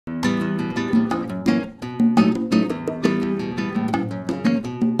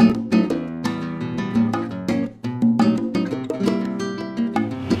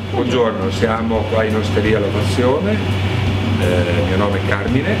Buongiorno, siamo qua in Osteria la Passione, il mio nome è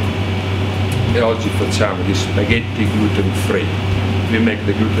Carmine e oggi facciamo gli spaghetti gluten-free. We make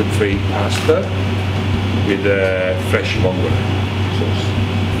the gluten-free pasta with fresh vongole sauce.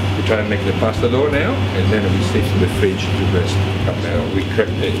 We try and make the pasta dough now and then we stick to the fridge to rest. Now we crack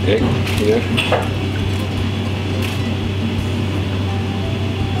the egg here.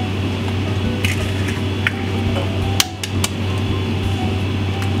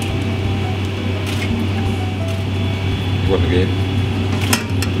 Once again,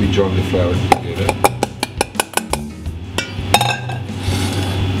 we join the flour together.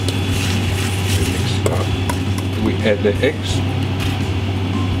 We mix it up. We add the eggs,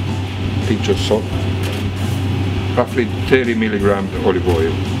 pinch of salt, roughly 30 milligrams of olive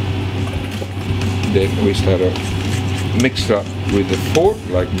oil. Then we start to mix up with the fork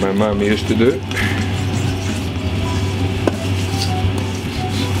like my mom used to do.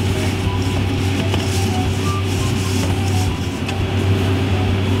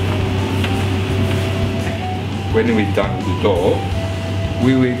 When we're done with the dough,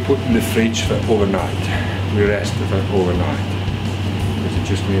 we will put in the fridge for overnight. We rest it for overnight. Because it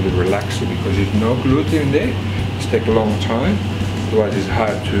just needs to relax it because there's no gluten in there. It takes a long time. Otherwise it's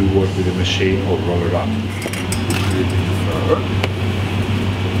hard to work with the machine or roll it up.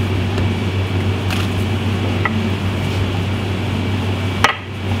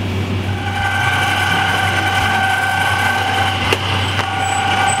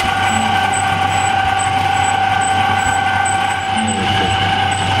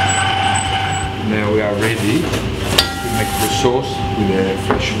 Now we are ready to make the sauce with the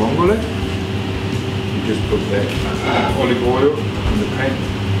fresh vongole. You just put the olive oil in the pan.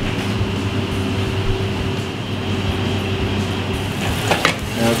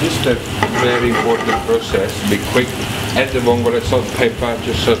 Now this is a very important process, be quick. Add the vongole, salt, pepper,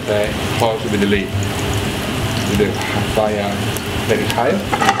 just saute, pause with the lid. With the fire very high.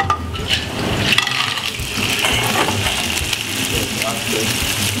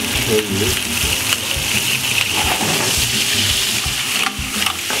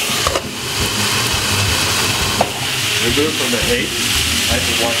 Remove from the heat, add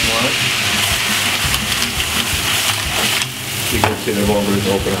the white wine. You can see the vongole is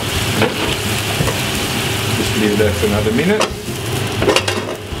open up. Just leave it there for another minute.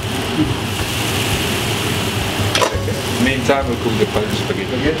 Okay. Meantime, we'll cook the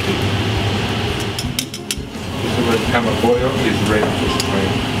spaghetti. This is where the camera oil is ready to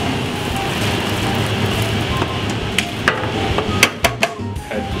strain.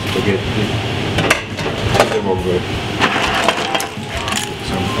 Add the spaghetti and the vongole.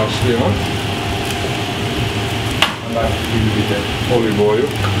 Some parsley on. I like to use with the olive oil,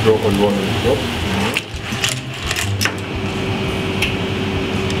 raw olive oil on the top.